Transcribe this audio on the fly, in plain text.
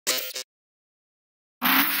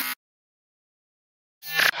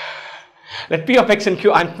Let P of x and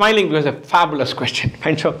Q, I'm smiling because it's a fabulous question.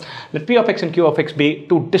 Fine. So let P of x and Q of x be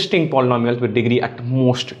two distinct polynomials with degree at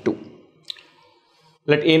most 2.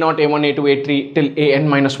 Let a0, a1, a2, a3 till an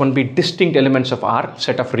minus 1 be distinct elements of R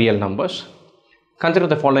set of real numbers. Consider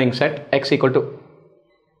the following set: x equal to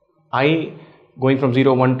I going from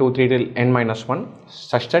 0, 1, 2, 3 till n minus 1,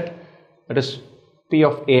 such that is P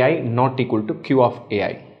of ai not equal to Q of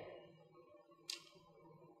ai.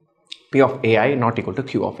 P of ai not equal to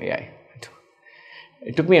Q of ai.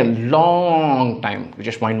 It took me a long time to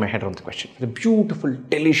just wind my head around the question. It's a beautiful,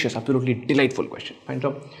 delicious, absolutely delightful question. Fine.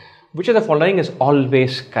 So, which of the following is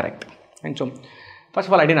always correct? And so, first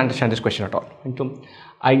of all, I didn't understand this question at all. And so,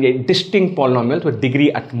 I get distinct polynomials with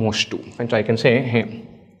degree at most 2. And so, I can say, hey,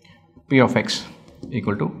 P of x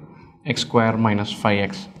equal to x square minus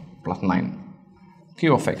 5x plus 9.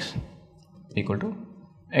 Q of x equal to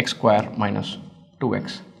x square minus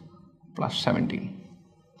 2x plus 17.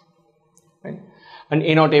 Right? And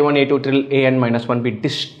a0, a1, a2 till an minus 1 be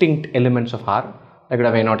distinct elements of R. I could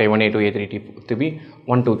have a0, a1, a2, a3 to be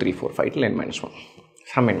 1, 2, 3, 4, 5 till n minus 1.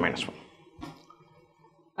 Some n minus 1.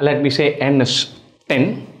 Let me say n is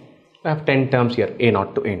 10. I have 10 terms here,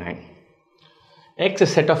 a0 to a9. X is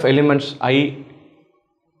a set of elements I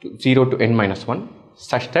 0 to n minus 1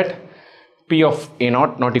 such that P of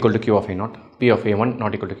a0 not equal to Q of a0, P of a1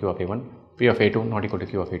 not equal to Q of a1, P of a2 not equal to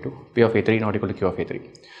Q of a2, P of a3 not equal to Q of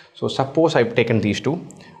a3. So suppose I've taken these two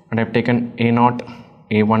and I've taken a0,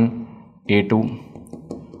 a1,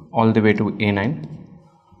 a2 all the way to a9,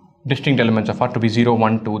 distinct elements of R to be 0,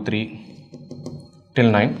 1, 2, 3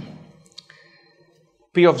 till 9.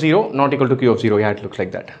 P of 0 not equal to Q of 0, yeah, it looks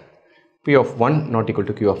like that. P of 1 not equal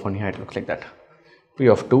to Q of 1, yeah, it looks like that. P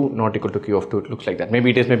of 2 not equal to Q of 2, it looks like that. Maybe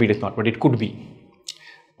it is, maybe it is not, but it could be.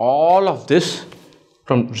 All of this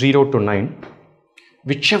from 0 to 9,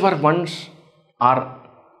 whichever ones are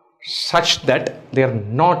such that they are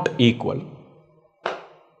not equal,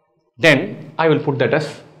 then I will put that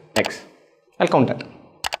as x. I'll count that.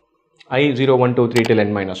 I 0, 1, 2, 3 till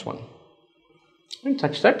n minus 1. And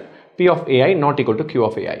such that P of ai not equal to Q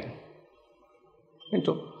of ai. And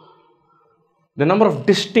so, the number of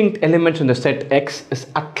distinct elements in the set X is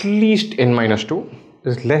at least n minus 2,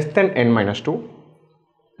 is less than n minus 2,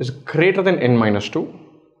 is greater than n minus 2,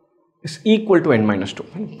 is equal to n minus 2.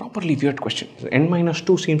 And properly weird question. So n minus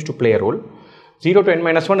 2 seems to play a role. 0 to n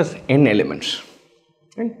minus 1 is n elements.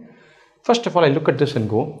 And first of all, I look at this and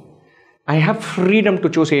go, I have freedom to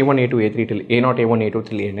choose a1, a2, a3 till a0, a1, a2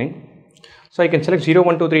 till a9. So I can select 0,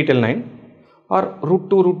 1, 2, 3 till 9 or root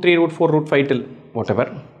 2, root 3, root 4, root 5 till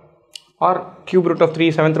whatever, or cube root of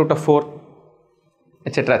 3, 7th root of 4,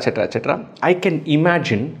 etc, etc, etc. I can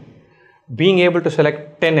imagine being able to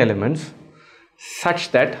select 10 elements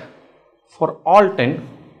such that for all 10,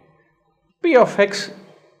 P of x,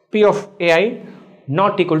 P of ai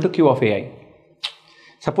not equal to Q of ai.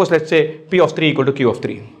 Suppose let's say P of 3 equal to Q of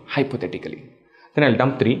 3, hypothetically. Then I'll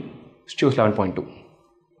dump 3, choose 11.2.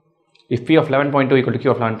 If P of 11.2 equal to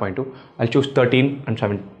Q of 11.2, I'll choose 13 and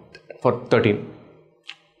 7 for 13.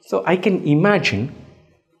 So I can imagine,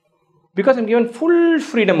 because I'm given full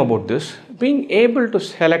freedom about this, being able to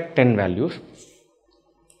select 10 values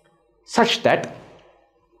such that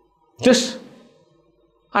this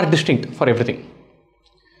are distinct for everything.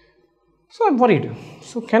 So I'm worried.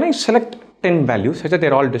 So can I select 10 values such that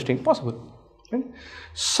they're all distinct? Possible. Right?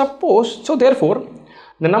 Suppose, so therefore,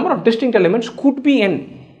 the number of distinct elements could be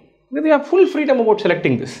n. They have full freedom about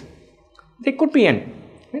selecting this. They could be n.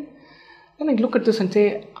 Right? Then I look at this and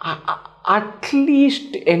say, at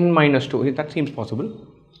least n minus 2, that seems possible.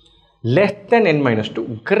 Less than n minus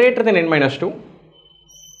 2, greater than n minus 2.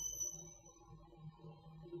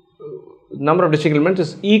 Number of distinct elements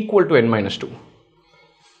is equal to n minus 2.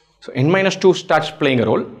 So n minus 2 starts playing a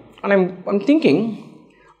role. And I'm thinking,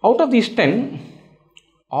 out of these 10,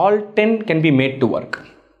 all 10 can be made to work.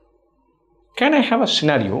 Can I have a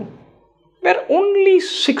scenario where only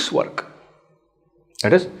 6 work?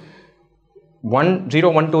 That is,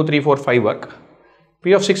 0, 1, 2, 3, 4, 5 work.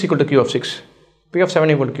 P of 6 equal to Q of 6. P of 7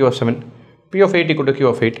 equal to Q of 7. P of 8 equal to Q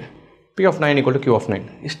of 8. P of 9 equal to Q of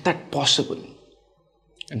 9. Is that possible?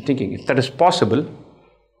 I'm thinking, if that is possible,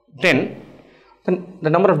 then the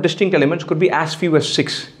number of distinct elements could be as few as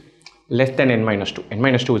 6, less than n minus 2. N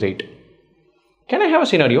minus 2 is 8. Can I have a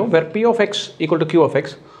scenario where P of x equal to Q of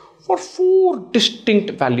x for 4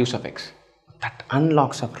 distinct values of x? That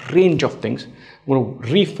unlocks a range of things. I'm going to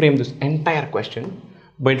reframe this entire question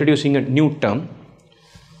by introducing a new term,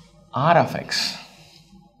 R of x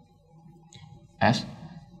as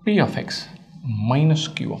P of x minus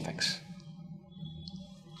Q of x.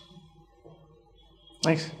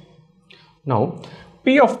 Nice. Now,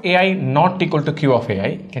 P of AI not equal to Q of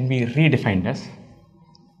AI can be redefined as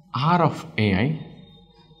R of AI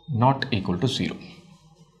not equal to 0.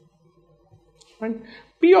 Right?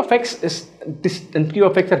 P of X and Q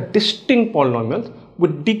of X are distinct polynomials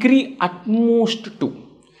with degree at most 2.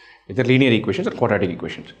 Either linear equations or quadratic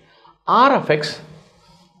equations. R of X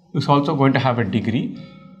is also going to have a degree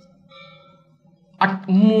at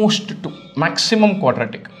most 2, maximum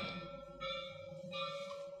quadratic.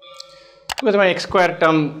 Because my x square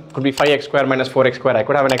term could be 5x square minus 4x square. I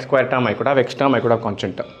could have an x square term, I could have x term, I could have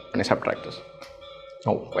constant term, and I subtract this.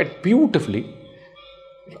 Now, quite beautifully,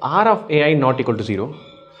 if R of AI not equal to 0,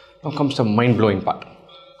 now comes the mind-blowing part.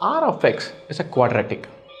 R of X is a quadratic.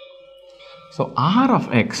 So, R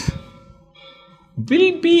of X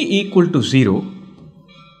will be equal to 0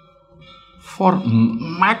 for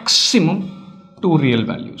maximum 2 real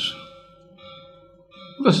values.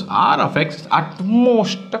 Because R of X is at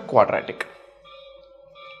most a quadratic.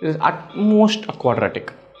 It is at most a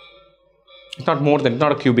quadratic. It's not more than, it's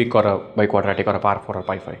not a cubic or a biquadratic or a par 4 or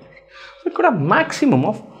pi 5. So it could have maximum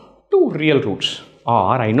of 2 real roots.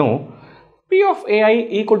 Or I know P of AI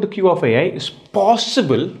equal to Q of AI is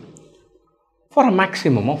possible for a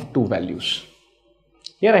maximum of 2 values.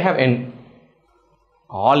 Here I have n.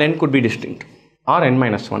 All n could be distinct, or n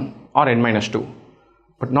minus 1 or n minus 2,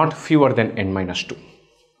 but not fewer than n minus 2.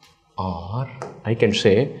 Or I can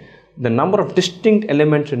say the number of distinct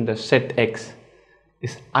elements in the set X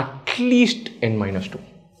is at least n minus 2.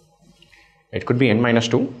 It could be n minus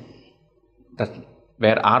 2, that's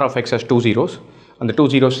where R of X has 2 zeros, and the 2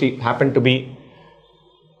 zeros happen to be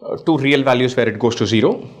 2 real values where it goes to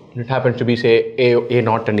 0. It happens to be, say,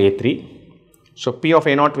 A0 and A3. So P of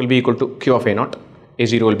A0 will be equal to Q of A0.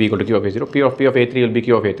 A0 will be equal to Q of A0. P of A3 will be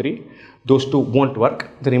Q of A3. Those two won't work.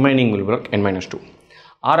 The remaining will work n minus 2.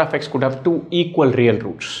 R of X could have 2 equal real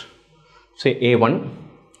roots. Say A1.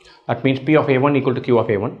 That means P of A1 equal to Q of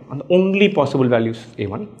A1. And the only possible value is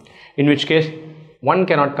A1. In which case, 1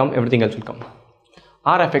 cannot come, everything else will come.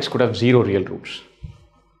 R of X could have 0 real roots.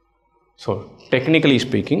 So technically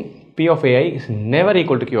speaking, P of AI is never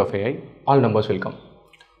equal to Q of AI. All numbers will come.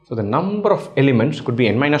 So the number of elements could be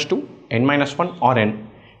n minus 2, n minus 1 or n.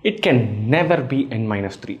 It can never be n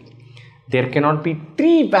minus 3. There cannot be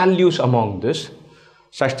 3 values among this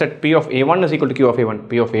such that P of A1 is equal to Q of A1,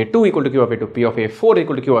 P of A2 equal to Q of A2, P of A4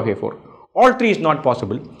 equal to Q of A4. All 3 is not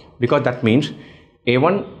possible because that means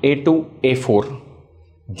A1, A2, A4,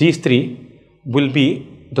 these 3 will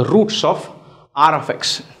be the roots of R of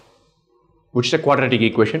X, which is a quadratic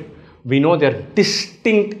equation. We know they are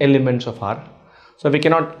distinct elements of R. So we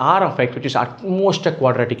cannot, R of X, which is at most a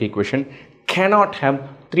quadratic equation, cannot have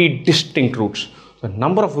 3 distinct roots. The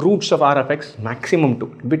number of roots of R of X, maximum 2,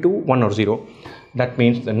 could be 2, 1 or 0. That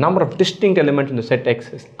means the number of distinct elements in the set X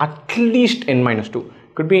is at least n minus 2.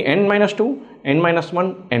 Could be n minus 2, n minus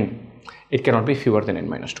 1, n. It cannot be fewer than n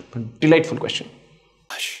minus 2. But delightful question.